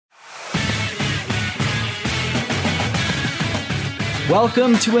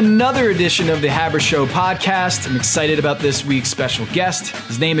Welcome to another edition of the Haber Show podcast. I'm excited about this week's special guest.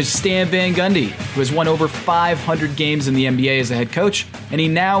 His name is Stan Van Gundy, who has won over 500 games in the NBA as a head coach, and he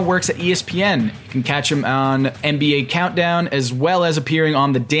now works at ESPN. You can catch him on NBA Countdown, as well as appearing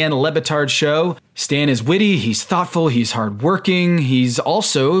on the Dan Le Batard Show. Stan is witty, he's thoughtful, he's hardworking. He's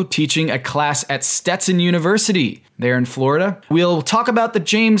also teaching a class at Stetson University there in Florida. We'll talk about the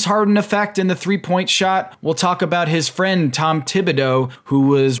James Harden effect and the three-point shot. We'll talk about his friend Tom Thibodeau, who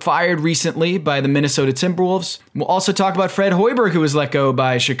was fired recently by the Minnesota Timberwolves. We'll also talk about Fred Hoiberg, who was let go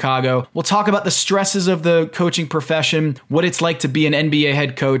by Chicago. We'll talk about the stresses of the coaching profession, what it's like to be an NBA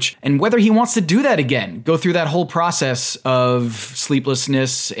head coach, and whether he wants to do that again. Go through that whole process of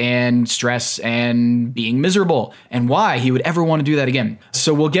sleeplessness and stress and being miserable, and why he would ever want to do that again.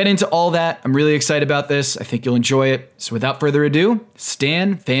 So we'll get into all that. I'm really excited about this. I think you'll enjoy it. So without further ado,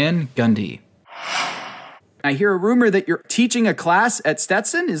 Stan Van Gundy. I hear a rumor that you're teaching a class at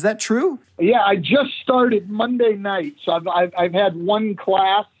Stetson. Is that true? Yeah, I just started Monday night. So I've had one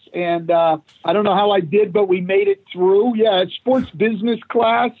class, and I don't know how I did, but we made it through. Yeah, it's sports business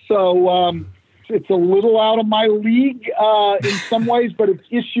class. So it's a little out of my league in some ways, but it's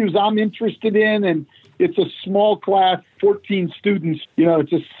issues I'm interested in. And it's a small class, 14 students. You know,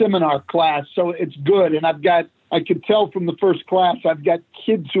 it's a seminar class. So it's good. And I could tell from the first class, I've got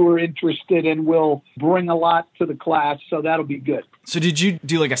kids who are interested and will bring a lot to the class, so that'll be good. So did you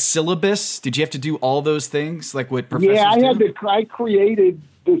do like a syllabus? Did you have to do all those things like what professors do? I created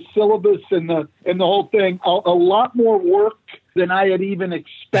the syllabus and the whole thing. A lot more work than I had even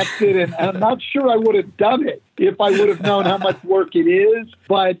expected, and I'm not sure I would have done it if I would have known how much work it is.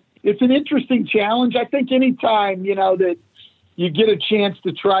 But it's an interesting challenge. I think anytime, that you get a chance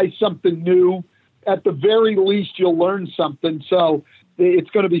to try something new, at the very least, you'll learn something. So it's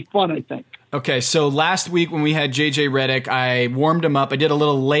going to be fun, I think. Okay, so last week when we had JJ Redick, I warmed him up. I did a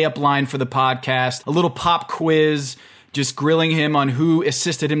little layup line for the podcast, a little pop quiz, just grilling him on who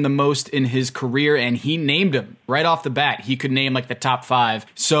assisted him the most in his career, and he named him right off the bat. He could name like the top 5.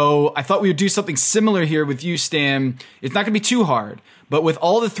 So I thought we would do something similar here with you, Stan. It's not going to be too hard, but with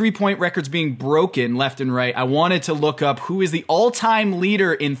all the three-point records being broken left and right, I wanted to look up who is the all-time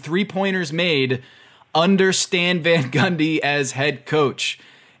leader in three-pointers made under Stan Van Gundy as head coach.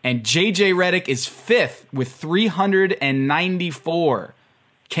 And JJ Redick is 5th with 394.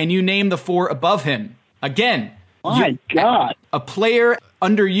 Can you name the 4 above him? Again, my God, a player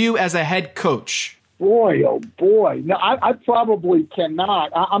under you as a head coach. Boy, oh boy. No, I probably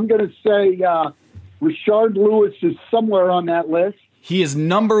cannot. I'm going to say Rashard Lewis is somewhere on that list. He is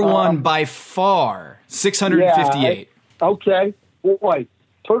number 1 by far, 658. Okay, boy.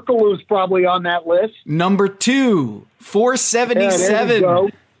 Turkoglu's probably on that list. Number 2, 477. Yeah,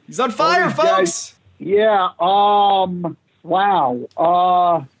 he's on fire, folks. Yeah.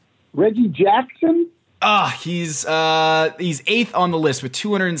 Wow. Reggie Jackson. He's 8th on the list with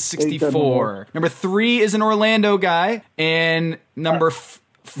 264. Number 3 is an Orlando guy, and number 4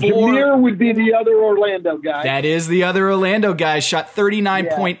 Jameer would be the other Orlando guy. That is the other Orlando guy. Shot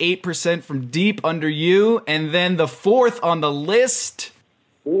 39.8% from deep under you, and then the 4th on the list.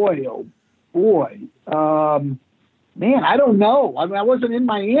 Boy, oh boy. Man, I don't know. I mean, I wasn't in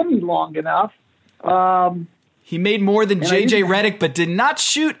Miami long enough. He made more than JJ Redick, but did not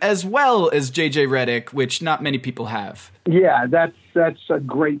shoot as well as JJ Redick, which not many people have. Yeah, that's a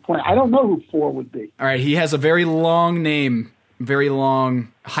great point. I don't know who 4 would be. All right, he has a very long name, very long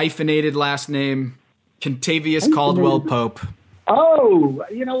hyphenated last name, Contavious Caldwell Pope. Oh,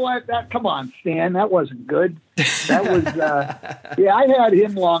 you know what? Come on, Stan. That wasn't good. That was, I had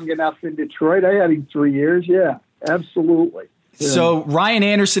him long enough in Detroit. I had him 3 years. Yeah, absolutely. Yeah. So Ryan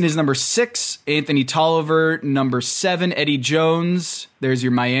Anderson is number 6, Anthony Tolliver, number 7, Eddie Jones. There's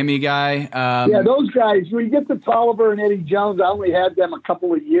your Miami guy. Yeah, those guys, when you get to Tolliver and Eddie Jones, I only had them a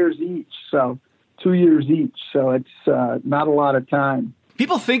couple of years each. So 2 years each. So it's not a lot of time.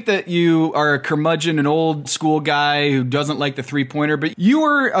 People think that you are a curmudgeon, an old school guy who doesn't like the three-pointer, but you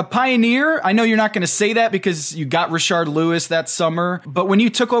were a pioneer. I know you're not going to say that because you got Rashard Lewis that summer, but when you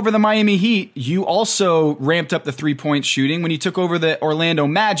took over the Miami Heat, you also ramped up the three-point shooting. When you took over the Orlando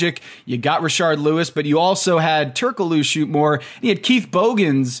Magic, you got Rashard Lewis, but you also had Turkoglu shoot more. You had Keith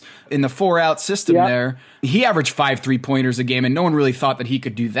Bogans in the 4-out system there. He averaged 5 three-pointers a game, and no one really thought that he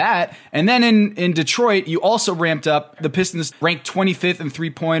could do that. And then in Detroit, you also ramped up. The Pistons ranked 25th in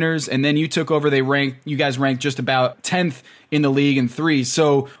three-pointers, and then you took over. You guys ranked just about 10th in the league in threes.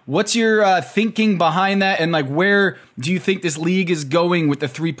 So what's your thinking behind that? And like, where do you think this league is going with the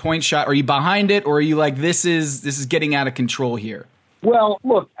three-point shot? Are you behind it, or are you like, this is getting out of control here? Well,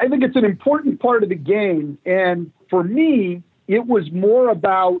 look, I think it's an important part of the game. And for me, it was more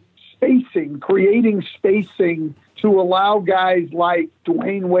about spacing, creating spacing to allow guys like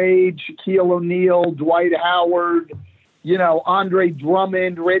Dwayne Wade, Shaquille O'Neal, Dwight Howard, Andre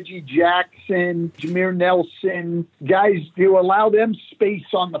Drummond, Reggie Jackson, Jameer Nelson, guys to allow them space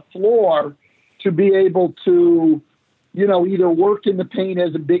on the floor to be able to, either work in the paint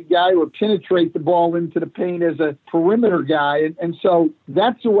as a big guy or penetrate the ball into the paint as a perimeter guy. And so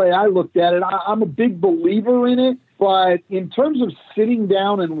that's the way I looked at it. I'm a big believer in it. But in terms of sitting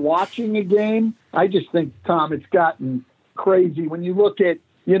down and watching a game, I just think, Tom, it's gotten crazy. When you look at,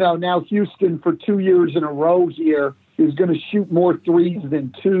 now Houston for 2 years in a row here is going to shoot more threes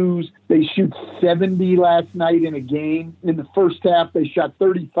than twos. They shoot 70 last night in a game. In the first half, they shot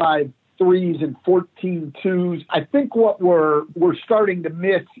 35 threes and 14 twos. I think what we're starting to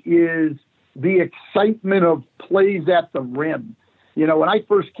miss is the excitement of plays at the rim. When I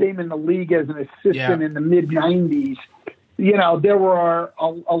first came in the league as an assistant in the mid-'90s, there were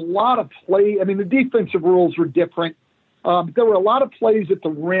a lot of plays. I mean, the defensive rules were different. There were a lot of plays at the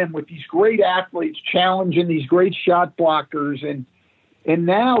rim with these great athletes challenging these great shot blockers. And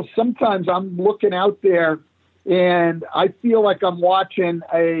now sometimes I'm looking out there and I feel like I'm watching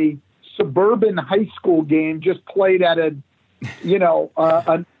a suburban high school game just played at an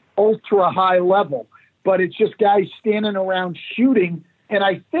ultra high level. But it's just guys standing around shooting. And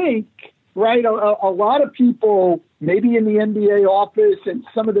I think, right, a lot of people, maybe in the NBA office and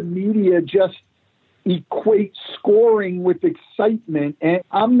some of the media, just equate scoring with excitement. And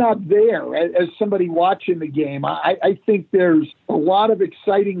I'm not there as somebody watching the game. I think there's a lot of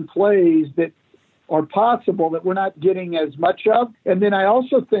exciting plays that are possible that we're not getting as much of. And then I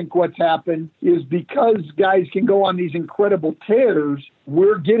also think what's happened is because guys can go on these incredible tears,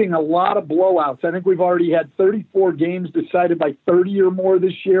 we're getting a lot of blowouts. I think we've already had 34 games decided by 30 or more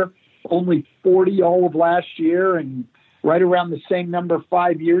this year, only 40 all of last year, and right around the same number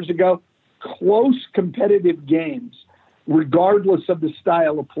 5 years ago. Close competitive games, regardless of the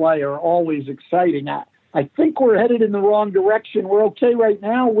style of play, are always exciting. I think we're headed in the wrong direction. We're okay right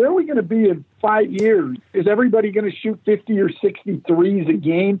now. Where are we going to be in 5 years? Is everybody going to shoot 50 or 60 threes a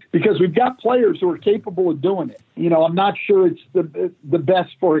game? Because we've got players who are capable of doing it. I'm not sure it's the best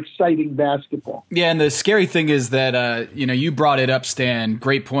for exciting basketball. Yeah, and the scary thing is that, you brought it up, Stan.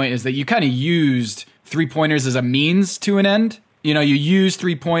 Great point is that you kind of used three-pointers as a means to an end. You use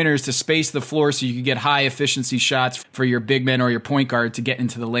three-pointers to space the floor so you can get high-efficiency shots for your big man or your point guard to get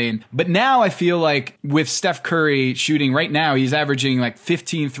into the lane. But now I feel like with Steph Curry shooting right now, he's averaging like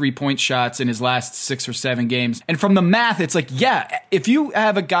 15 three-point shots in his last 6 or 7 games. And from the math, it's like, yeah, if you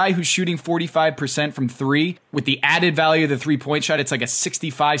have a guy who's shooting 45% from three, with the added value of the three-point shot, it's like a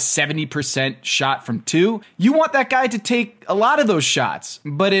 65, 70% shot from two. You want that guy to take a lot of those shots.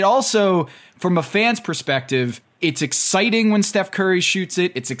 But it also, from a fan's perspective, it's exciting when Steph Curry shoots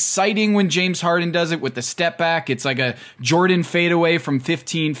it. It's exciting when James Harden does it with the step back. It's like a Jordan fadeaway from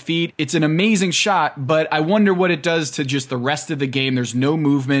 15 feet. It's an amazing shot, but I wonder what it does to just the rest of the game. There's no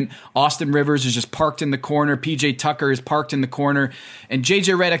movement. Austin Rivers is just parked in the corner. PJ Tucker is parked in the corner. And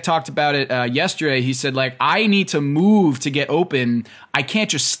JJ Redick talked about it yesterday. He said, I need to move to get open. I can't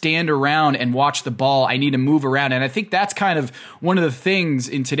just stand around and watch the ball. I need to move around. And I think that's kind of one of the things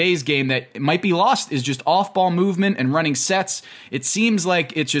in today's game that might be lost is just off-ball movement and running sets. It seems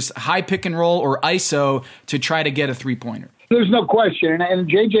like it's just high pick and roll or ISO to try to get a three-pointer. There's no question. And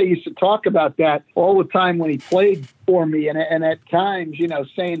JJ used to talk about that all the time when he played for me. And at times,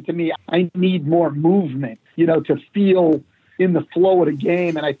 saying to me, I need more movement, to feel in the flow of the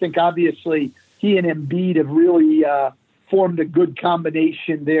game. And I think obviously he and Embiid have really formed a good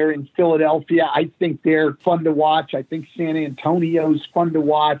combination there in Philadelphia. I think they're fun to watch. I think San Antonio's fun to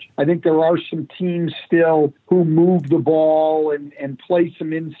watch. I think there are some teams still who move the ball and play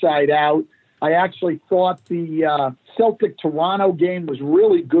some inside out. I actually thought the Celtic-Toronto game was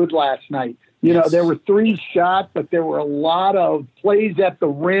really good last night. There were 3 shots, but there were a lot of plays at the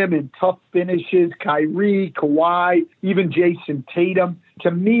rim and tough finishes. Kyrie, Kawhi, even Jason Tatum.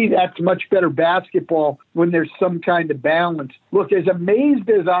 To me, that's much better basketball when there's some kind of balance. Look, as amazed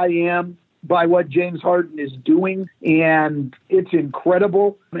as I am by what James Harden is doing, and it's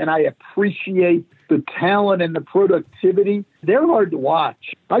incredible, and I appreciate the talent and the productivity, they're hard to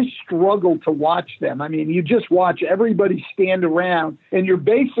watch. I struggle to watch them. I mean, you just watch everybody stand around, and you're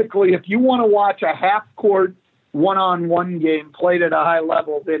basically, if you want to watch a half-court one-on-one game played at a high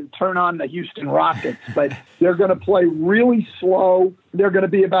level, then turn on the Houston Rockets. But they're going to play really slow. They're going to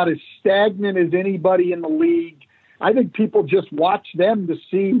be about as stagnant as anybody in the league. I think people just watch them to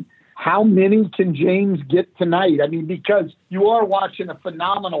see how many can James get tonight? I mean, because you are watching a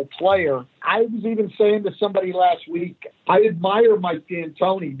phenomenal player. I was even saying to somebody last week, I admire Mike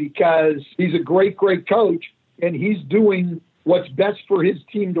D'Antoni because he's a great, great coach, and he's doing what's best for his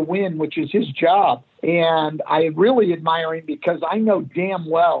team to win, which is his job. And I really admire him because I know damn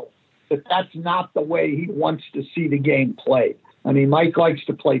well that that's not the way he wants to see the game played. I mean, Mike likes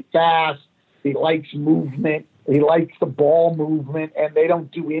to play fast. He likes movement. He likes the ball movement, and they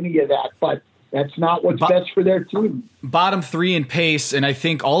don't do any of that. But that's not what's best for their team. Bottom three in pace, and I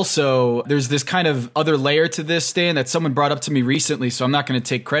think also there's this kind of other layer to this, Stan, that someone brought up to me recently, so I'm not going to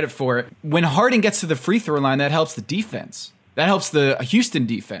take credit for it. When Harden gets to the free throw line, that helps the defense. That helps the Houston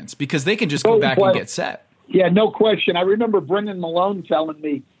defense because they can just go back and get set. Yeah, no question. I remember Brendan Malone telling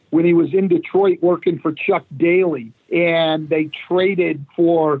me when he was in Detroit working for Chuck Daly, and they traded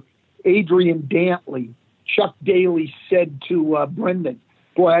for Adrian Dantley. Chuck Daly said to Brendan,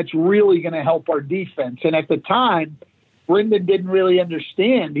 boy, that's really going to help our defense. And at the time, Brendan didn't really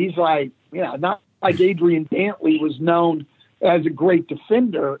understand. He's like, not like Adrian Dantley was known as a great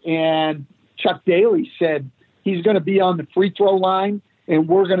defender. And Chuck Daly said, he's going to be on the free throw line, and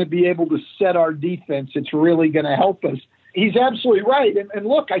we're going to be able to set our defense. It's really going to help us. He's absolutely right. And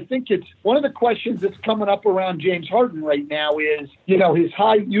look, I think it's one of the questions that's coming up around James Harden right now is, his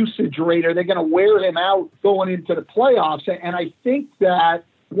high usage rate. Are they going to wear him out going into the playoffs? And I think that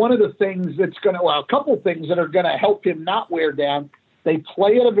one of the things that's a couple of things that are going to help him not wear down, they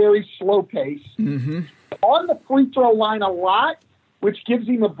play at a very slow pace. Mm-hmm. On the free throw line a lot, which gives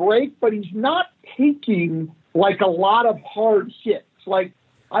him a break, but he's not taking like a lot of hard hits. Like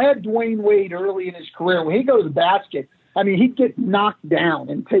I had Dwayne Wade early in his career. When he goes to the basket, I mean, he'd get knocked down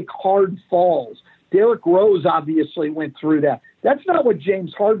and take hard falls. Derrick Rose obviously went through that. That's not what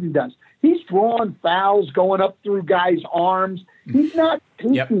James Harden does. He's drawing fouls, going up through guys' arms. He's not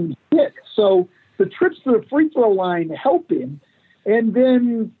taking hits. So the trips to the free throw line help him. And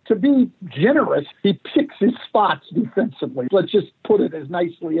then to be generous, he picks his spots defensively. Let's just put it as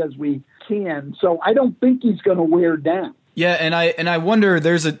nicely as we can. So I don't think he's going to wear down. Yeah, and I wonder,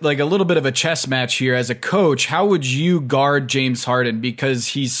 there's a little bit of a chess match here. As a coach, how would you guard James Harden? Because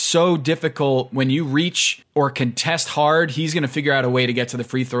he's so difficult when you reach or contest hard, he's going to figure out a way to get to the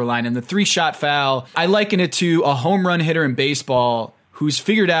free throw line. And the 3-shot foul, I liken it to a home run hitter in baseball who's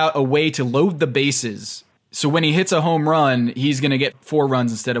figured out a way to load the bases. So when he hits a home run, he's going to get 4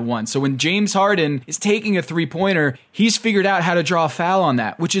 runs instead of 1. So when James Harden is taking a 3-pointer, he's figured out how to draw a foul on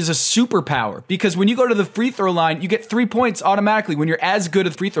that, which is a superpower. Because when you go to the free throw line, you get 3 points automatically. When you're as good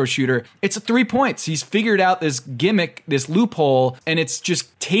a free throw shooter, it's 3 points. He's figured out this gimmick, this loophole, and it's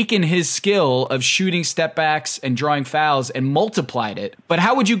just taken his skill of shooting step backs and drawing fouls and multiplied it. But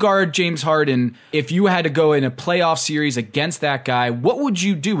how would you guard James Harden if you had to go in a playoff series against that guy? What would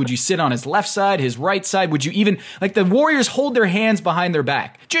you do? Would you sit on his left side, his right side? Would you even, like the Warriors hold their hands behind their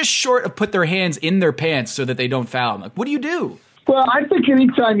back, just short of put their hands in their pants so that they don't foul? Like, what do you do? Well, I think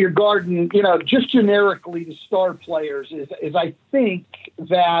anytime you're guarding, just generically the star players is I think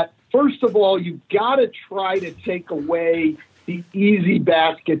that, first of all, you've got to try to take away the easy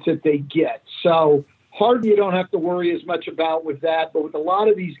baskets that they get. So Harden, you don't have to worry as much about with that. But with a lot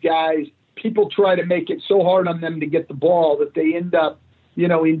of these guys, people try to make it so hard on them to get the ball that they end up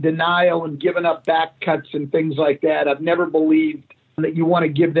in denial and giving up back cuts and things like that. I've never believed that you want to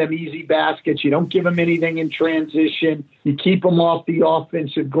give them easy baskets. You don't give them anything in transition. You keep them off the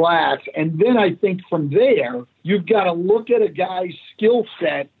offensive glass. And then I think from there, you've got to look at a guy's skill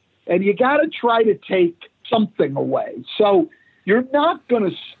set and you got to try to take something away. So you're not going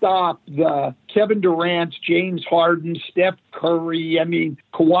to stop the Kevin Durant's, James Harden, Steph Curry,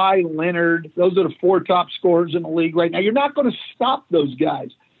 Kawhi Leonard. Those are the 4 top scorers in the league right now. You're not going to stop those guys,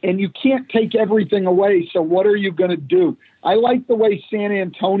 and you can't take everything away. So what are you going to do? I like the way San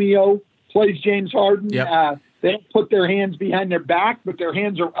Antonio plays James Harden. Yep. They don't put their hands behind their back, but their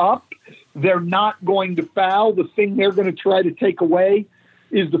hands are up. They're not going to foul. The thing they're going to try to take away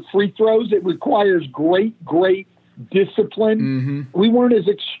is the free throws. It requires great discipline. Mm-hmm. We weren't as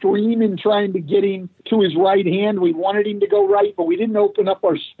extreme in trying to get him to his right hand. We wanted him to go right, but we didn't open up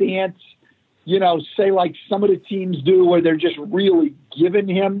our stance, say like some of the teams do where they're just really giving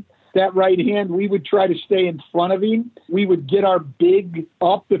him that right hand. We would try to stay in front of him. We would get our big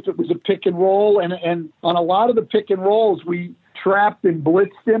up if it was a pick and roll. And on a lot of the pick and rolls, we trapped and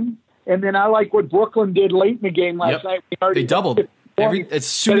blitzed him. And then I like what Brooklyn did late in the game last night. They doubled. As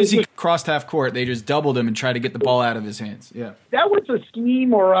soon as he crossed half court, they just doubled him and tried to get the ball out of his hands. Yeah, that was a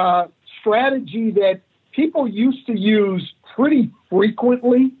scheme or a strategy that people used to use pretty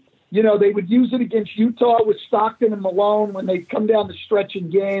frequently. They would use it against Utah with Stockton and Malone when they come down the stretch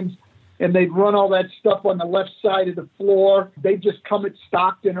in games. and they'd run all that stuff on the left side of the floor. They just come at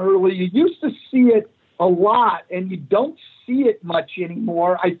Stockton early. You used to see it a lot, and you don't see it much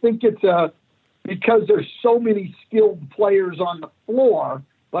anymore. I think it's because there's so many skilled players on the floor.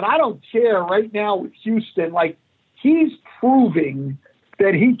 But I don't care right now with Houston. Like, he's proving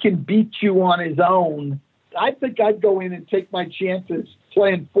that he can beat you on his own. I think I'd go in and take my chances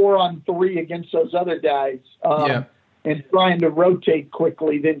playing 4-on-3 against those other guys and trying to rotate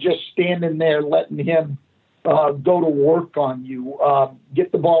quickly than just standing there letting him go to work on you,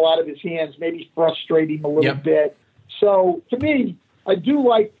 get the ball out of his hands, maybe frustrate him a little bit. So, to me, I do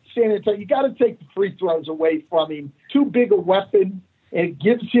like San Antonio. You got to take the free throws away from him. Too big a weapon. It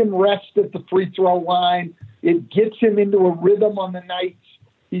gives him rest at the free throw line. It gets him into a rhythm on the nights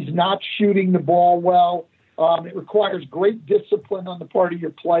he's not shooting the ball well. It requires great discipline on the part of your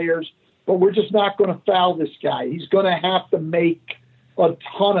players, but we're just not going to foul this guy. He's going to have to make a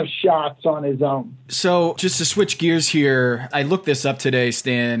ton of shots on his own. So just to switch gears here, I looked this up today,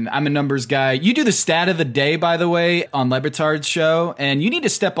 Stan. I'm a numbers guy. You do the stat of the day, by the way, on Lebitard's show, and you need to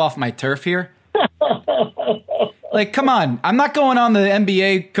step off my turf here. Like, come on. I'm not going on the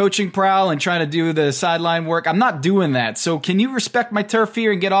NBA coaching prowl and trying to do the sideline work. I'm not doing that. So can you respect my turf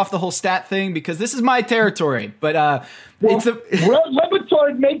here and get off the whole stat thing? Because this is my territory. But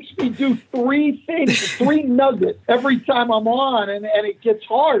Lebitard makes me do 3 things, 3 nuggets every time I'm on, and it gets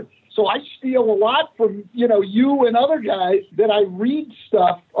hard. So I steal a lot from, you and other guys that I read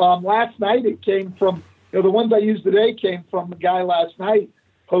stuff. Last night it came from, the ones I used today came from the guy last night,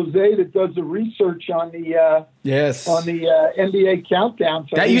 Jose, that does the research on the NBA countdown.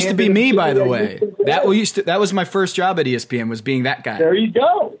 So that used to be me, by the way. That was my first job at ESPN, was being that guy. There you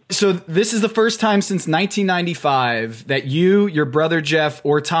go. So this is the first time since 1995 that you, your brother Jeff,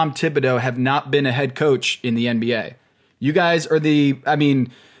 or Tom Thibodeau have not been a head coach in the NBA. You guys are the Van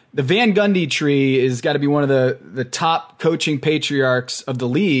Gundy tree is got to be one of the top coaching patriarchs of the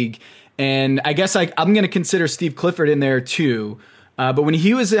league. And I guess I'm going to consider Steve Clifford in there too. But when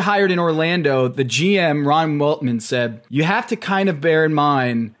he was hired in Orlando, the GM, Ron Weltman, said, you have to kind of bear in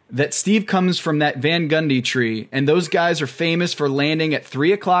mind that Steve comes from that Van Gundy tree, and those guys are famous for landing at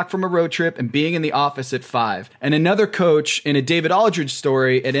 3 o'clock from a road trip and being in the office at 5. And another coach in a David Aldridge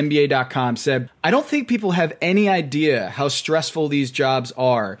story at NBA.com said, I don't think people have any idea how stressful these jobs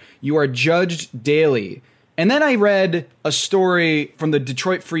are. You are judged daily. And then I read a story from the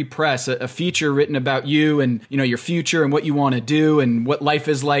Detroit Free Press, a feature written about you and, your future and what you want to do and what life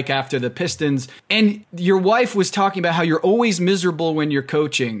is like after the Pistons. And your wife was talking about how you're always miserable when you're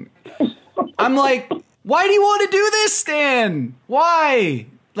coaching. I'm like, why do you want to do this, Stan? Why?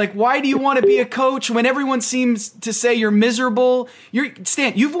 Like, why do you want to be a coach when everyone seems to say you're miserable?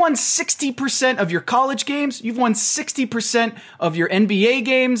 Stan, you've won 60% of your college games. You've won 60% of your NBA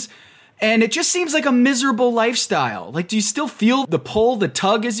games. And it just seems like a miserable lifestyle. Like, do you still feel the pull, the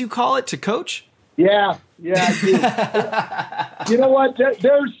tug, as you call it, to coach? Yeah, I do. You know what?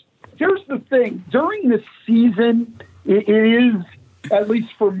 Here's the thing. During the season, it is, at least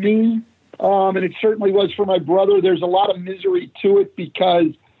for me, and it certainly was for my brother, there's a lot of misery to it because,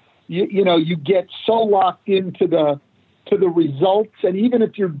 you get so locked into the results. And even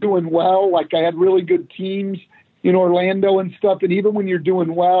if you're doing well, like I had really good teams in Orlando and stuff, and even when you're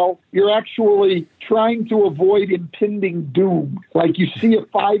doing well, you're actually trying to avoid impending doom. Like you see a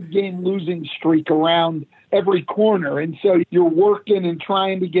 5-game losing streak around every corner, and so you're working and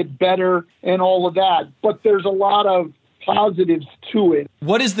trying to get better and all of that. But there's a lot of positives to it.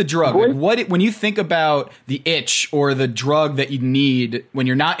 What is the drug? When you think about the itch or the drug that you need when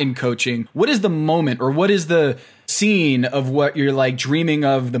you're not in coaching, what is the moment or what is the scene of what you're like dreaming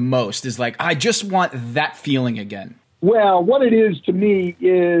of the most? Is like, I just want that feeling again. Well, what it is to me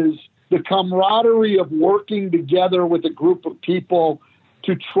is the camaraderie of working together with a group of people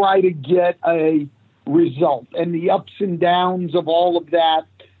to try to get a result and the ups and downs of all of that.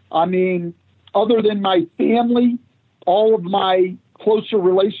 I mean, other than my family, all of my closer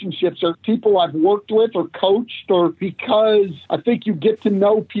relationships are people I've worked with or coached, or because I think you get to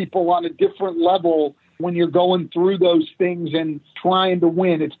know people on a different level when you're going through those things and trying to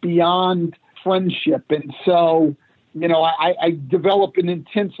win. It's beyond friendship. And so, I develop an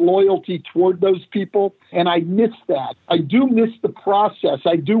intense loyalty toward those people, and I miss that. I do miss the process.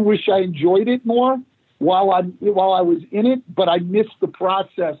 I do wish I enjoyed it more while I was in it, but I miss the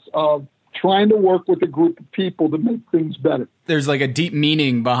process of trying to work with a group of people to make things better. There's like a deep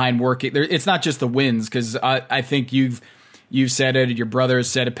meaning behind working. It's not just the wins, because I think you've said it, your brother has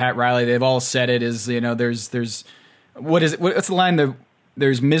said it, Pat Riley, they've all said it, there's what's the line?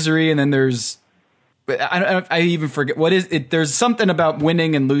 There's misery and then there's I even forget what is it. There's something about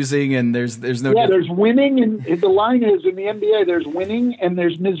winning and losing, and there's no. Yeah, there's winning, and the line is in the NBA. There's winning and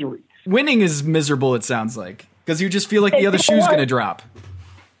there's misery. Winning is miserable. It sounds like because you just feel like the other shoe's going to drop.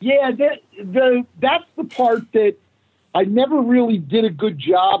 Yeah, that's the part that I never really did a good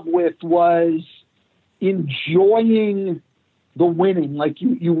job with, was enjoying the winning. Like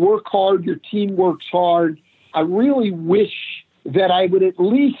you work hard, your team works hard. I really wish that I would at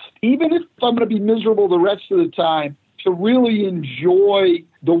least, even if I'm going to be miserable the rest of the time, to really enjoy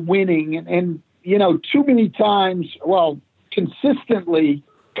the winning. And too many times, consistently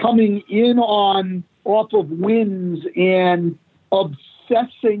coming in off of wins and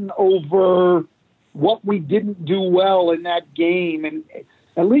obsessing over what we didn't do well in that game. And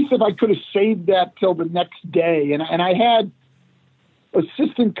at least if I could have saved that till the next day. And I had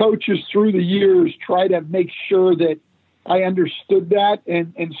assistant coaches through the years try to make sure that I understood that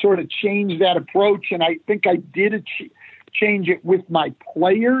and sort of change that approach. And I think I did change it with my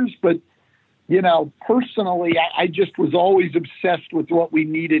players. But, personally, I just was always obsessed with what we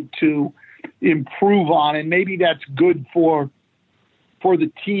needed to improve on. And maybe that's good for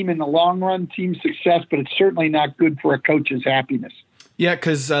the team in the long run, team success, but it's certainly not good for a coach's happiness. Yeah,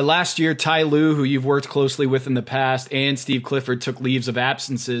 because last year, Ty Lue, who you've worked closely with in the past, and Steve Clifford took leaves of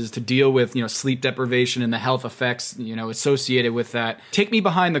absences to deal with, sleep deprivation and the health effects, associated with that. Take me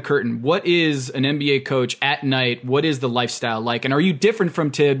behind the curtain. What is an NBA coach at night? What is the lifestyle like? And are you different from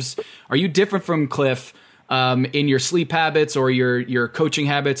Tibbs? Are you different from Cliff in your sleep habits or your coaching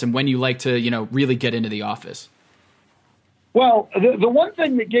habits and when you like to, really get into the office? Well, the one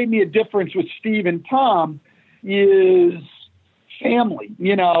thing that gave me a difference with Steve and Tom is family,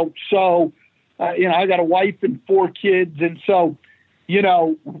 so, I got a wife and 4 kids. And so,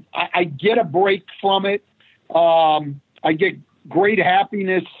 I get a break from it. I get great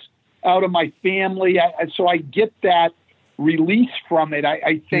happiness out of my family. So I get that release from it.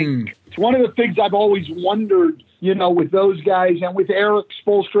 I think it's one of the things I've always wondered, with those guys and with Eric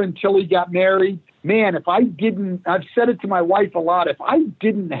Spoelstra until he got married. Man, I've said it to my wife a lot, if I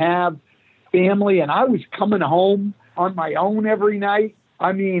didn't have family and I was coming home on my own every night,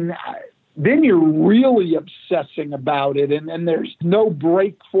 then you're really obsessing about it and there's no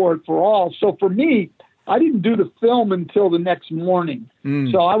break for it for all. So for me, I didn't do the film until the next morning.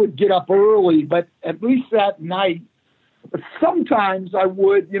 So I would get up early, but at least that night, sometimes I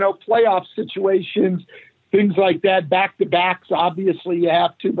would, playoff situations, things like that, back-to-backs, obviously you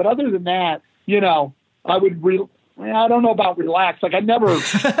have to. But other than that, I would I don't know about relax. Like I never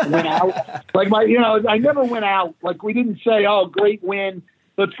went out. I never went out. Like we didn't say, "Oh, great win,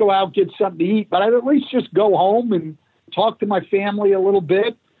 let's go out get something to eat." But I'd at least just go home and talk to my family a little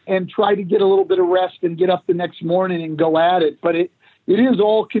bit and try to get a little bit of rest and get up the next morning and go at it. But it is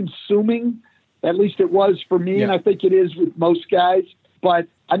all consuming. At least it was for me, and I think it is with most guys. But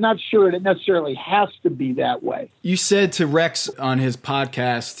I'm not sure it necessarily has to be that way. You said to Rex on his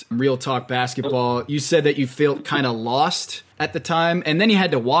podcast, Real Talk Basketball, you said that you felt kind of lost at the time, and then you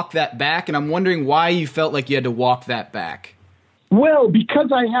had to walk that back, and I'm wondering why you felt like you had to walk that back. Well,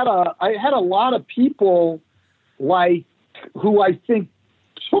 because I had a lot of people like who I think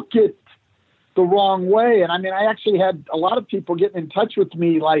took it the wrong way. And I actually had a lot of people getting in touch with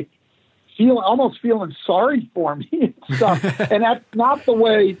me like, almost feeling sorry for me and stuff. And that's not the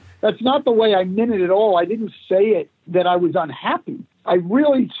way I meant it at all. I didn't say it that I was unhappy. I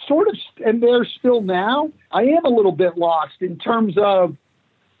really sort of, and there still now, I am a little bit lost in terms of,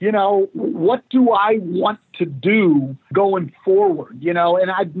 what do I want to do going forward, and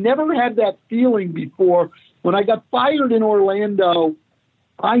I've never had that feeling before. When I got fired in Orlando,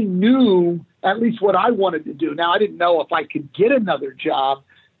 I knew at least what I wanted to do. Now, I didn't know if I could get another job,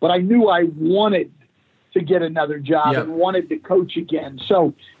 but I knew I wanted to get another job and wanted to coach again.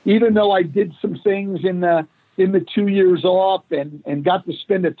 So even though I did some things in the 2 years off and got to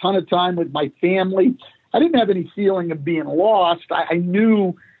spend a ton of time with my family, I didn't have any feeling of being lost. I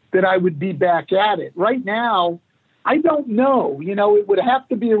knew that I would be back at it. Right now, I don't know. It would have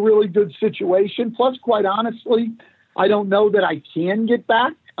to be a really good situation. Plus, quite honestly, I don't know that I can get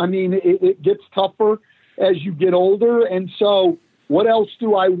back. It gets tougher as you get older. And so what else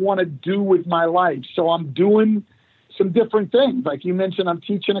do I want to do with my life? So I'm doing some different things. Like you mentioned, I'm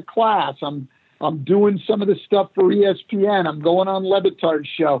teaching a class. I'm doing some of the stuff for ESPN. I'm going on Lebatard's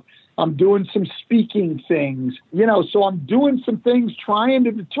show. I'm doing some speaking things, so I'm doing some things trying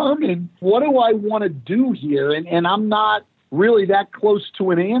to determine what do I want to do here. And I'm not really that close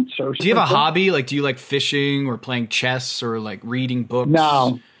to an answer. Do you have a hobby? Like, do you like fishing or playing chess or like reading books?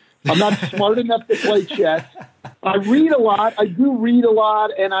 No, I'm not smart enough to play chess. I read a lot. I do read a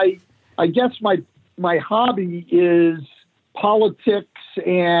lot. And I guess my my hobby is politics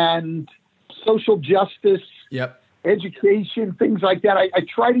and social justice, education, things like that. I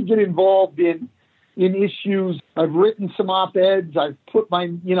try to get involved in issues. I've written some op-eds. I've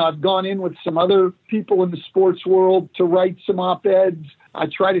I've gone in with some other people in the sports world to write some op-eds. I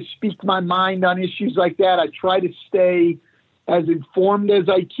try to speak my mind on issues like that. I try to stay as informed as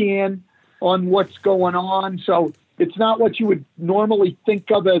I can on what's going on. So it's not what you would normally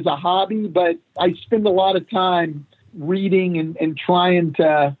think of as a hobby, but I spend a lot of time reading and trying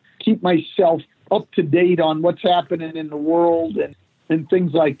to keep myself up to date on what's happening in the world and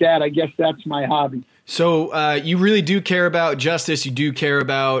things like that. I guess that's my hobby. So you really do care about justice. You do care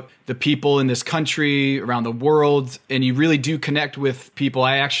about the people in this country, around the world, and you really do connect with people.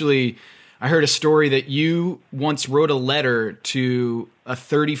 I heard a story that you once wrote a letter to a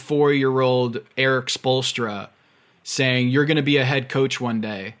 34-year-old Eric Spoelstra saying you're going to be a head coach one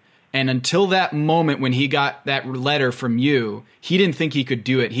day. And until that moment when he got that letter from you, he didn't think he could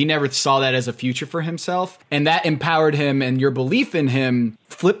do it. He never saw that as a future for himself. And that empowered him, and your belief in him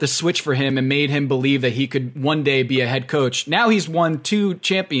flipped the switch for him and made him believe that he could one day be a head coach. Now he's won 2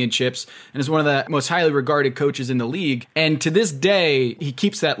 championships and is one of the most highly regarded coaches in the league. And to this day, he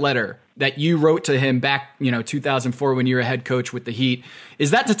keeps that letter that you wrote to him back, 2004 when you were a head coach with the Heat. Is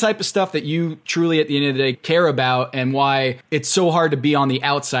that the type of stuff that you truly at the end of the day care about, and why it's so hard to be on the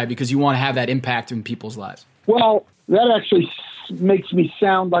outside because you want to have that impact in people's lives? Well, that actually makes me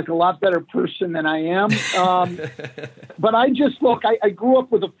sound like a lot better person than I am. But I grew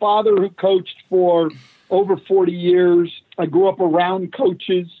up with a father who coached for over 40 years. I grew up around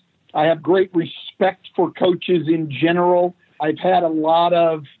coaches. I have great respect for coaches in general. I've had a lot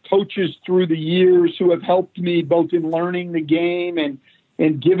of coaches through the years who have helped me both in learning the game and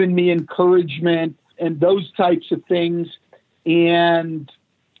given me encouragement and those types of things. And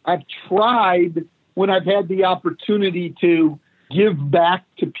I've tried, when I've had the opportunity, to give back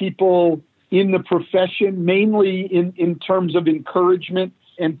to people in the profession, mainly in terms of encouragement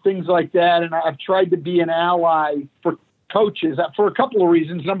and things like that. And I've tried to be an ally for coaches for a couple of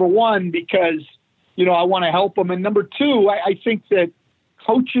reasons. Number one, because I want to help them. And number two, I think that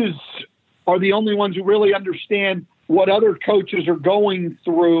coaches are the only ones who really understand what other coaches are going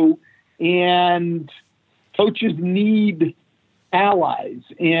through, and coaches need allies.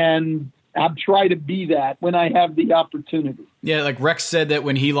 And I've tried to be that when I have the opportunity. Yeah, like Rex said that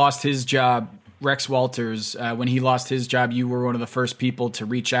when he lost his job, Rex Walters, when he lost his job, you were one of the first people to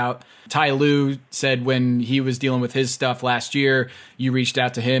reach out. Ty Lue said when he was dealing with his stuff last year, you reached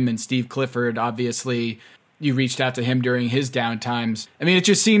out to him, and Steve Clifford, obviously, you reached out to him during his downtimes. I mean, it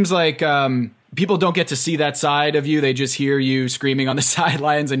just seems like people don't get to see that side of you. They just hear you screaming on the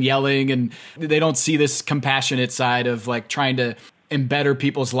sidelines and yelling, and they don't see this compassionate side of like trying to and better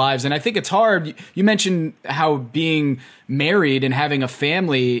people's lives. And I think it's hard. You mentioned how being married and having a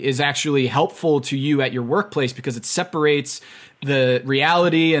family is actually helpful to you at your workplace because it separates the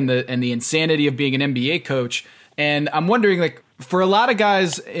reality and the insanity of being an NBA coach. And I'm wondering, like, for a lot of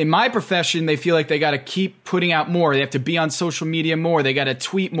guys in my profession, they feel like they got to keep putting out more. They have to be on social media more. They got to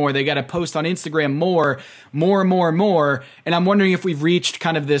tweet more. They got to post on Instagram more. And I'm wondering if we've reached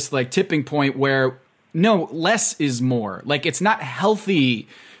kind of this like tipping point where no, less is more. Like, it's not healthy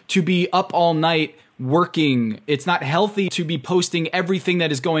to be up all night working. It's not healthy to be posting everything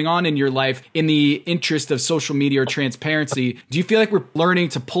that is going on in your life in the interest of social media or transparency. Do you feel like we're learning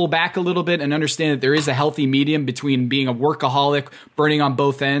to pull back a little bit and understand that there is a healthy medium between being a workaholic, burning on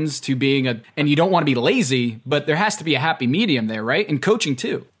both ends, to being and you don't want to be lazy, but there has to be a happy medium there, right? And coaching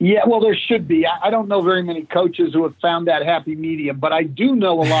too. Yeah, well, there should be. I don't know very many coaches who have found that happy medium, but I do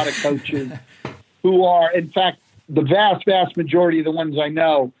know a lot of coaches who are, in fact, the vast, vast majority of the ones I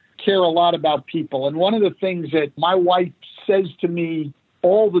know care a lot about people. And one of the things that my wife says to me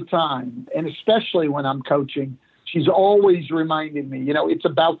all the time, and especially when I'm coaching, she's always reminded me, it's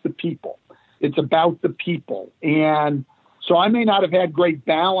about the people. It's about the people. And so I may not have had great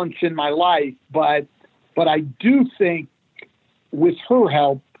balance in my life, but I do think with her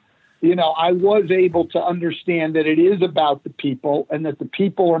help, I was able to understand that it is about the people and that the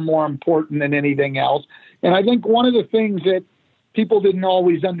people are more important than anything else. And I think one of the things that people didn't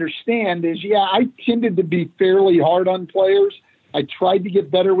always understand is, I tended to be fairly hard on players. I tried to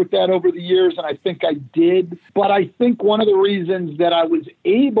get better with that over the years, and I think I did. But I think one of the reasons that I was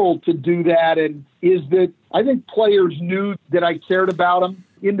able to do that is that I think players knew that I cared about them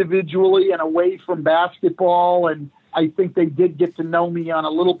individually and away from basketball, and I think they did get to know me on a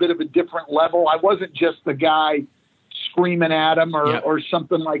little bit of a different level. I wasn't just the guy screaming at them or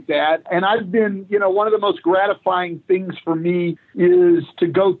something like that. And I've been, one of the most gratifying things for me is to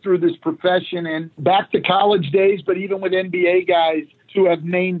go through this profession and back to college days, but even with NBA guys, to have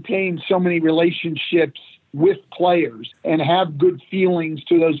maintained so many relationships with players and have good feelings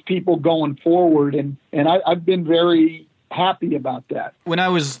to those people going forward. And I've been very happy about that. When I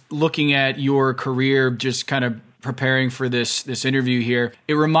was looking at your career, just kind of preparing for this interview here,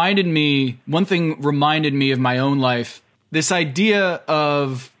 one thing reminded me of my own life, this idea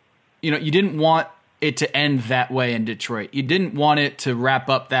of, you didn't want it to end that way in Detroit. You didn't want it to wrap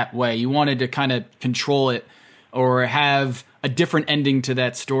up that way. You wanted to kind of control it or have a different ending to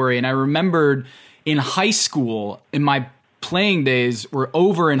that story. And I remembered in high school, in my playing days were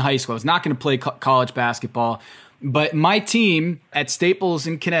over in high school. I was not going to play college basketball, but my team at Staples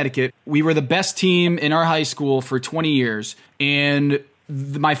in Connecticut, we were the best team in our high school for 20 years. And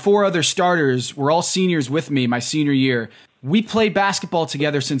my 4 other starters were all seniors with me my senior year. We played basketball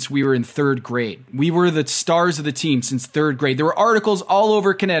together since we were in 3rd grade. We were the stars of the team since 3rd grade. There were articles all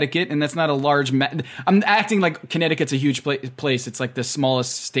over Connecticut, and that's not a large... I'm acting like Connecticut's a huge place. It's like the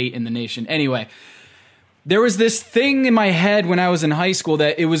smallest state in the nation. Anyway, there was this thing in my head when I was in high school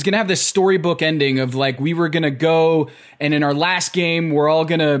that it was going to have this storybook ending of like we were going to go and in our last game, we're all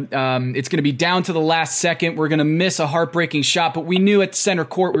going to, it's going to be down to the last second. We're going to miss a heartbreaking shot, but we knew at center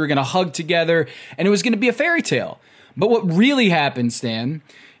court we were going to hug together and it was going to be a fairy tale. But what really happened, Stan,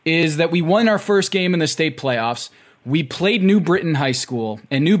 is that we won our first game in the state playoffs. We played New Britain High School.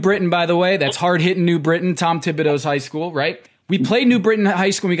 And New Britain, by the way, that's hard-hitting New Britain, Tom Thibodeau's high school, right? We played New Britain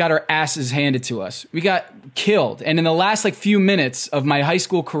High School and we got our asses handed to us. We got killed. And in the last few minutes of my high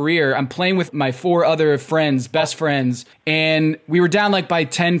school career, I'm playing with my 4 other friends, best friends, and we were down by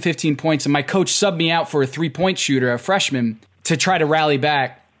 10, 15 points, and my coach subbed me out for a 3-point shooter, a freshman, to try to rally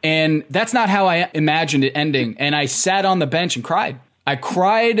back. And that's not how I imagined it ending. And I sat on the bench and cried. I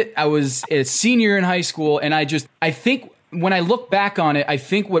cried. I was a senior in high school. And I think when I look back on it, I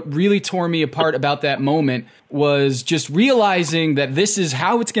think what really tore me apart about that moment was just realizing that this is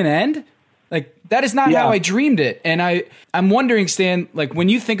how it's going to end. Like, that is not how I dreamed it. And I'm wondering, Stan, when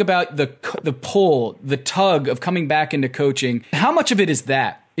you think about the pull, the tug of coming back into coaching, how much of it is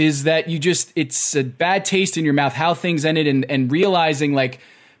that? Is that it's a bad taste in your mouth, how things ended and realizing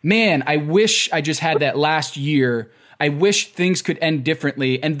man, I wish I just had that last year. I wish things could end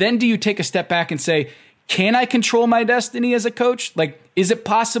differently. And then do you take a step back and say, can I control my destiny as a coach? Is it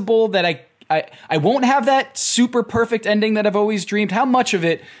possible that I won't have that super perfect ending that I've always dreamed? How much of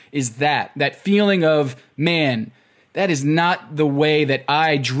it is that feeling of, man, that is not the way that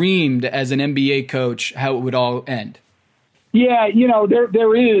I dreamed as an NBA coach, how it would all end? Yeah,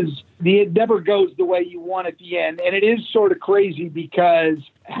 there is. It never goes the way you want at the end. And it is sort of crazy because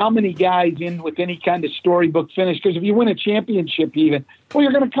how many guys in with any kind of storybook finish? Because if you win a championship even,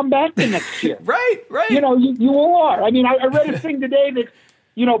 you're going to come back the next year. Right. You are. I mean, I read a thing today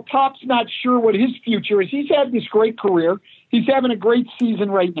that, Pop's not sure what his future is. He's had this great career. He's having a great season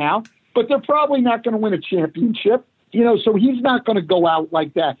right now, but they're probably not going to win a championship. So he's not going to go out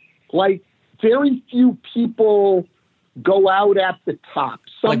like that. Very few people go out at the top.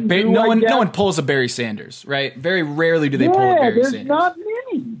 No one pulls a Barry Sanders, right? Very rarely do they pull a Barry Sanders.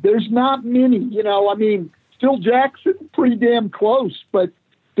 There's not many. Phil Jackson, pretty damn close, but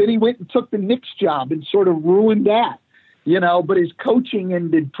then he went and took the Knicks job and sort of ruined that, but his coaching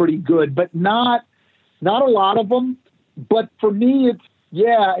ended pretty good, but not a lot of them. But for me,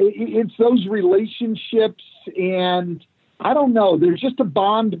 it's those relationships, and I don't know, there's just a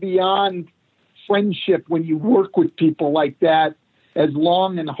bond beyond friendship when you work with people like that as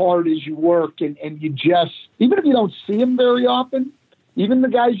long and hard as you work, and you just, even if you don't see them very often, even the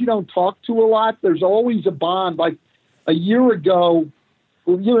guys you don't talk to a lot, there's always a bond. A year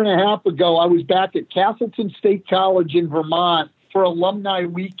and a half ago, I was back at Castleton State College in Vermont for alumni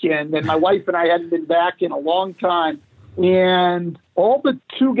weekend, and my wife and I hadn't been back in a long time, and all but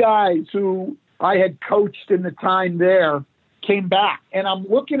 2 guys who I had coached in the time there came back. And I'm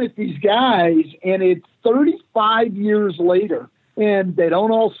looking at these guys, and it's 35 years later, and they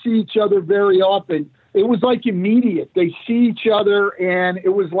don't all see each other very often. It was immediate. They see each other, and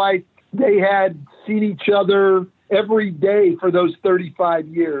it was like they had seen each other every day for those 35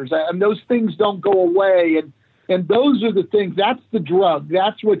 years. And those things don't go away. And those are the things, that's the drug.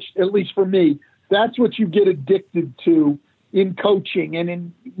 That's what, at least for me, that's what you get addicted to in coaching and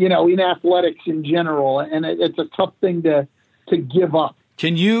in athletics in general. And it's a tough thing to give up.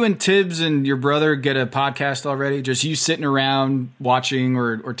 Can you and Tibbs and your brother get a podcast already? Just you sitting around watching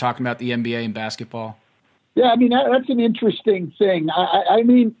or talking about the NBA and basketball? Yeah, I mean, that's an interesting thing. I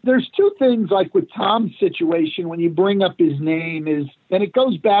mean, there's two things like with Tom's situation when you bring up his name and it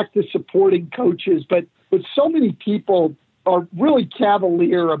goes back to supporting coaches, but so many people are really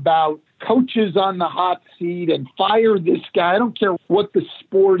cavalier about coaches on the hot seat and fire this guy. I don't care what the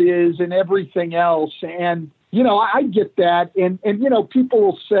sport is and everything else. And, I get that. And people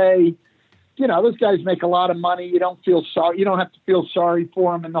will say, those guys make a lot of money. You don't feel sorry. You don't have to feel sorry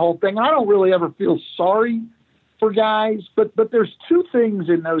for them and the whole thing. I don't really ever feel sorry for guys, but there's two things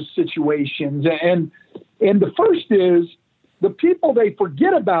in those situations. And the first is the people they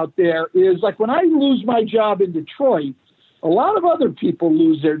forget about there is like when I lose my job in Detroit, a lot of other people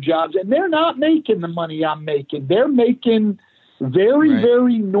lose their jobs and they're not making the money I'm making. They're making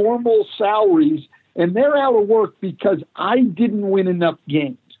very normal salaries and they're out of work because I didn't win enough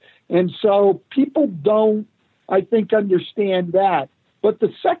games. And so people don't, I think, understand that. But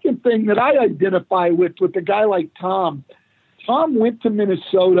the second thing that I identify with a guy like Tom went to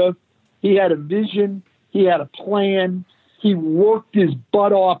Minnesota. He had a vision. He had a plan. He worked his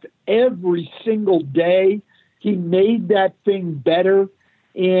butt off every single day. He made that thing better.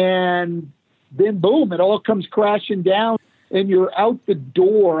 And then, boom, it all comes crashing down and you're out the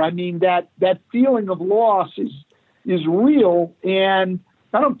door. I mean, that feeling of loss is real. And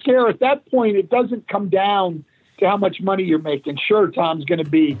I don't care at that point. It doesn't come down to how much money you're making. Sure, Tom's going to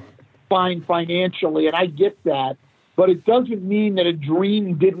be fine financially, and I get that. But it doesn't mean that a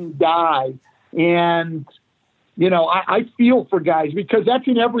dream didn't die. And, I feel for guys because that's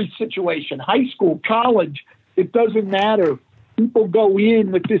in every situation. High school, college, it doesn't matter. People go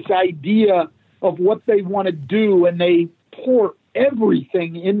in with this idea of what they want to do, and they pour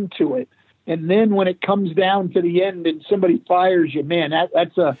everything into it. And then when it comes down to the end and somebody fires you, man,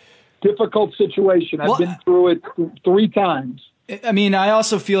 that's a difficult situation. I've been through it 3 times. I mean, I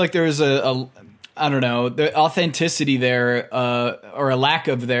also feel like there's I don't know, the authenticity there or a lack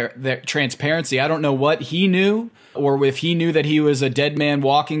of their transparency. I don't know what he knew or if he knew that he was a dead man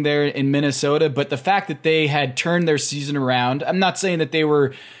walking there in Minnesota. But the fact that they had turned their season around, I'm not saying that they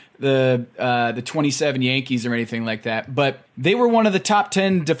were the 27 Yankees or anything like that, but they were one of the top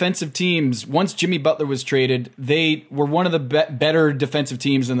 10 defensive teams. Once Jimmy Butler was traded, they were one of the better defensive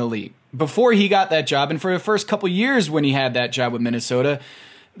teams in the league. Before he got that job, and for the first couple years when he had that job with Minnesota,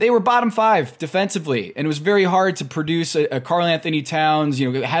 they were bottom 5 defensively, and it was very hard to produce a Karl Anthony Towns,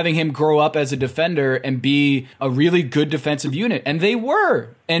 having him grow up as a defender and be a really good defensive unit. And they were,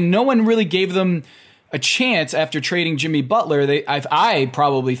 and no one really gave them a chance after trading Jimmy Butler. I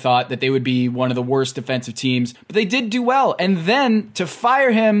probably thought that they would be one of the worst defensive teams, but they did do well. And then to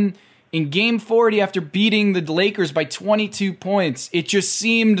fire him in Game 40 after beating the Lakers by 22 points, it just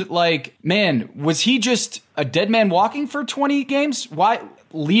seemed like, man, was he just a dead man walking for 20 games? Why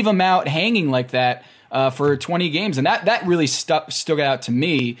leave him out hanging like that for 20 games? And that really stuck out to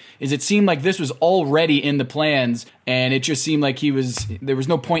me, is it seemed like this was already in the plans, and it just seemed like there was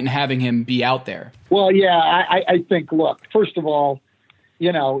no point in having him be out there. Well, yeah, I think, look, first of all,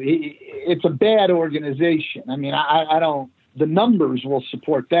 it's a bad organization. I mean, I don't, the numbers will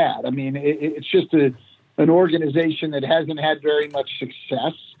support that. I mean, it's just an organization that hasn't had very much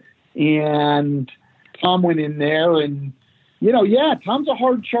success. And Tom went in there and, Tom's a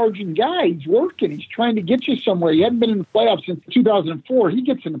hard-charging guy. He's working. He's trying to get you somewhere. He hadn't been in the playoffs since 2004. He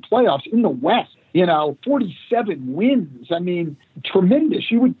gets in the playoffs in the West, 47 wins. I mean,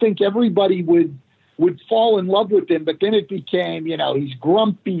 tremendous. You would think everybody would fall in love with him, but then it became, he's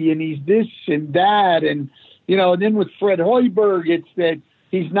grumpy and he's this and that. And, and then with Fred Hoiberg, it's that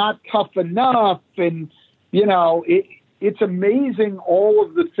he's not tough enough. And, it's amazing all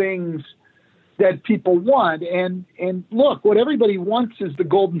of the things that people want. And look, what everybody wants is the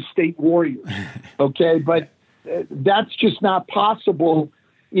Golden State Warriors. Okay. But that's just not possible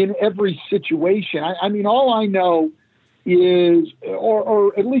in every situation. I mean, all I know is,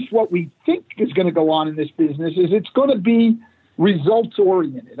 or at least what we think is going to go on in this business, is it's going to be results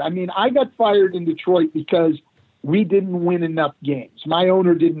oriented. I mean, I got fired in Detroit because we didn't win enough games. My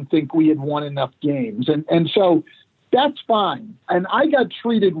owner didn't think we had won enough games. And so that's fine. And I got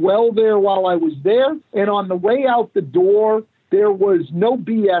treated well there while I was there. And on the way out the door, there was no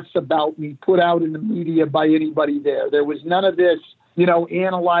BS about me put out in the media by anybody there. There was none of this,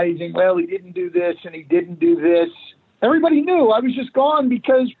 analyzing, well, he didn't do this and he didn't do this. Everybody knew I was just gone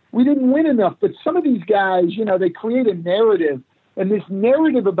because we didn't win enough. But some of these guys, they create a narrative. And this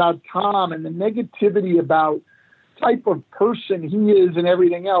narrative about Tom and the negativity about type of person he is and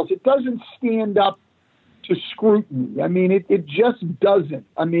everything else, it doesn't stand up to scrutiny. I mean, it just doesn't.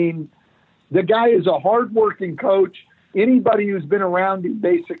 I mean, the guy is a hardworking coach. anybody who's been around him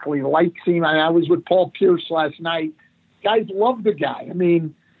basically likes him. I was with Paul Pierce last night. Guys love the guy. I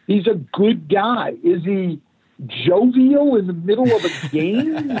mean, he's a good guy. Is he jovial in the middle of a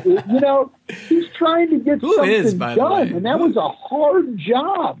game? He's trying to get something done. And that was a hard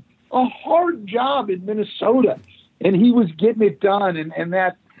job in Minnesota. And he was getting it done. And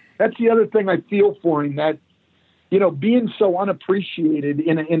that's the other thing I feel for him, that, being so unappreciated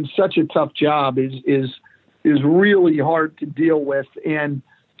in such a tough job is really hard to deal with. And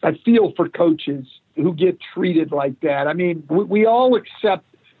I feel for coaches who get treated like that. I mean, we all accept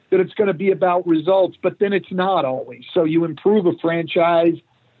that it's going to be about results, but then it's not always. So you improve a franchise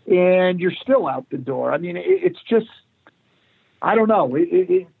and you're still out the door. I mean, it's just, I don't know.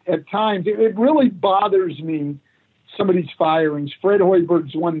 At times, it really bothers me, some of these firings. Fred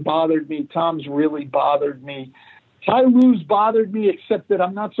Hoiberg's one bothered me. Tom's really bothered me. Ty Lue's bothered me, except that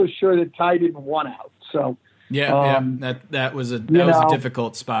I'm not so sure that Ty didn't want out. So that was a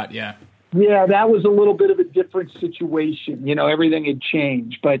difficult spot. Yeah. Yeah, that was a little bit of a different situation. Everything had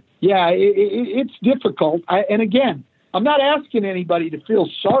changed. But, yeah, it's difficult. And, again, I'm not asking anybody to feel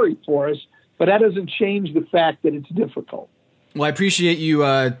sorry for us, but that doesn't change the fact that it's difficult. Well, I appreciate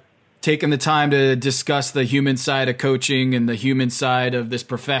you taking the time to discuss the human side of coaching and the human side of this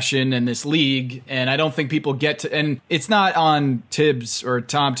profession and this league. And I don't think people get to – and it's not on Tibbs or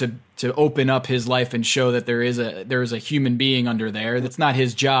Tom to open up his life and show that there is a human being under there. That's not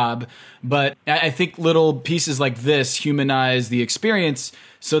his job. But I think little pieces like this humanize the experience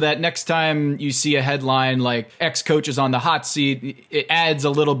so that next time you see a headline like ex-coach is on the hot seat, it adds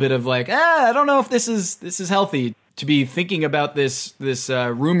a little bit of like, I don't know if this is healthy. To be thinking about this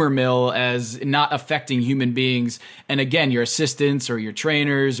rumor mill as not affecting human beings. And again, your assistants or your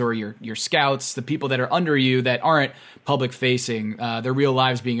trainers or your scouts, the people that are under you that aren't public facing, their real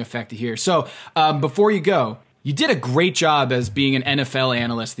lives being affected here. So before you go, you did a great job as being an NFL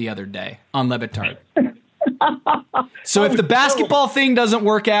analyst the other day on Le Batard. So if the basketball thing doesn't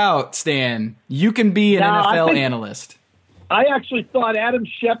work out, Stan, you can be an NFL analyst. I actually thought Adam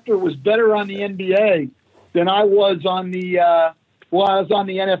Schefter was better on the NBA than I was on the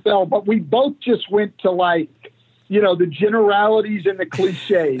NFL, but we both just went to the generalities and the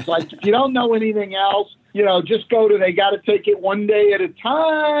cliches. Like, if you don't know anything else, just go to, they got to take it one day at a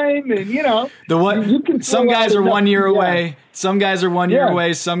time. And, you can some guys are 1 year away. Some guys are 1 year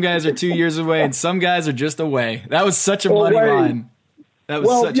away. Some guys are 2 years away. And some guys are just away. That was such a money line. That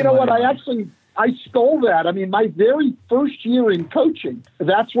was such a money line. I stole that. I mean, my very first year in coaching,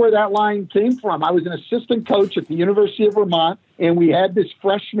 that's where that line came from. I was an assistant coach at the University of Vermont, and we had this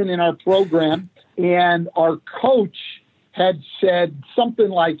freshman in our program, and our coach had said something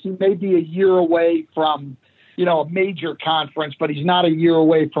like he may be a year away from, a major conference, but he's not a year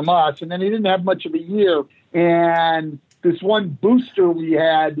away from us. And then he didn't have much of a year. And this one booster we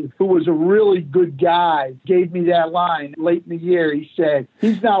had, who was a really good guy, gave me that line late in the year. He said,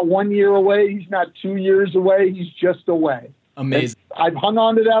 he's not 1 year away. He's not 2 years away. He's just away. Amazing. And I've hung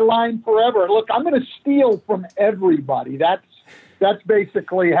on to that line forever. Look, I'm going to steal from everybody. That's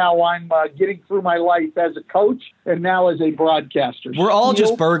basically how I'm getting through my life as a coach and now as a broadcaster. We're all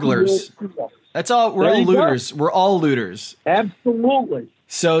just burglars. That's all. We're all looters. We're all looters. Absolutely.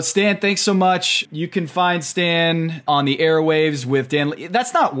 So, Stan, thanks so much. You can find Stan on the airwaves with Dan.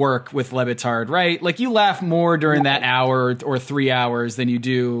 That's not work with Le Batard, right? Like, you laugh more during that hour or 3 hours than you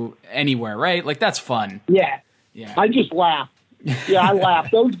do anywhere, right? Like, that's fun. Yeah. I just laugh. Yeah, I laugh.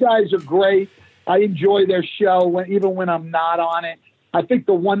 Those guys are great. I enjoy their show even when I'm not on it. I think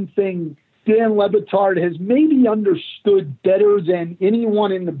the one thing Dan Le Batard has maybe understood better than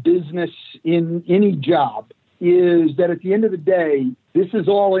anyone in the business in any job is that at the end of the day, this is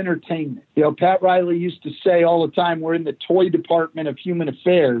all entertainment. Pat Riley used to say all the time, we're in the toy department of human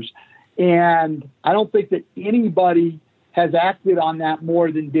affairs. And I don't think that anybody has acted on that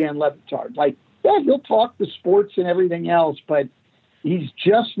more than Dan Le Batard. Like, yeah, he'll talk the sports and everything else, but he's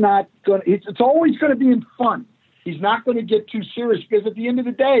just not going to, it's always going to be in fun. He's not going to get too serious because at the end of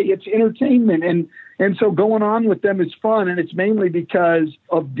the day, it's entertainment. And so going on with them is fun. And it's mainly because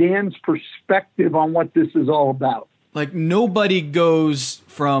of Dan's perspective on what this is all about. Like, nobody goes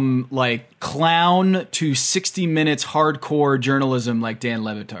from like clown to 60 minutes hardcore journalism like Dan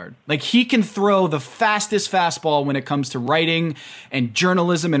Le Batard. Like, he can throw the fastest fastball when it comes to writing and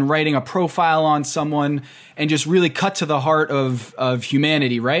journalism and writing a profile on someone and just really cut to the heart of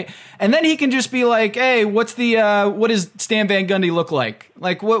humanity, right? And then he can just be like, hey, what does Stan Van Gundy look like?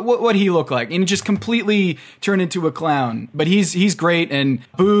 Like, what he look like? And just completely turn into a clown. But he's great. And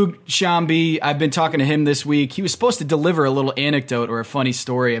Boog Shambi, I've been talking to him this week. He was supposed to deliver a little anecdote or a funny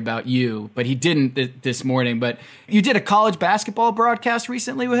story about you, but he didn't this morning. But you did a college basketball broadcast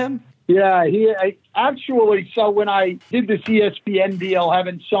recently with him? Yeah, so when I did this ESPN deal,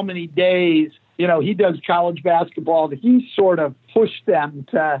 having so many days, he does college basketball. He sort of pushed them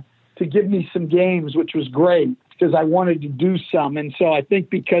to give me some games, which was great because I wanted to do some. And so I think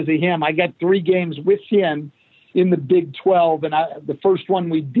because of him, I got 3 games with him in the Big 12. And the first one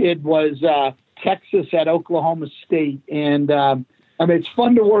we did was Texas at Oklahoma State. And it's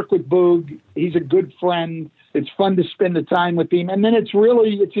fun to work with Boog. He's a good friend. It's fun to spend the time with him. And then it's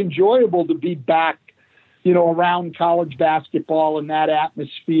enjoyable to be back, around college basketball and that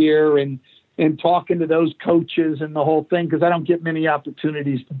atmosphere and talking to those coaches and the whole thing, because I don't get many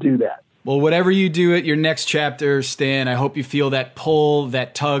opportunities to do that. Well, whatever you do at your next chapter, Stan, I hope you feel that pull,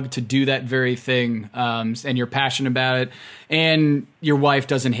 that tug to do that very thing, and you're passionate about it, and your wife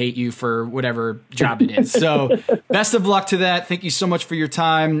doesn't hate you for whatever job it is. So best of luck to that. Thank you so much for your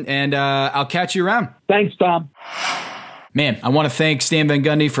time, and I'll catch you around. Thanks, Tom. Man, I want to thank Stan Van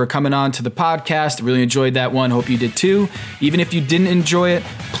Gundy for coming on to the podcast. Really enjoyed that one. Hope you did too. Even if you didn't enjoy it,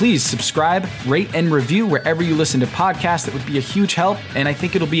 please subscribe, rate, and review wherever you listen to podcasts. That would be a huge help, and I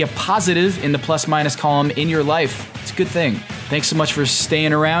think it'll be a positive in the plus-minus column in your life. It's a good thing. Thanks so much for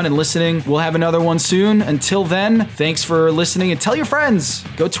staying around and listening. We'll have another one soon. Until then, thanks for listening, and tell your friends.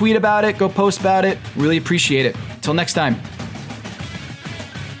 Go tweet about it. Go post about it. Really appreciate it. Till next time.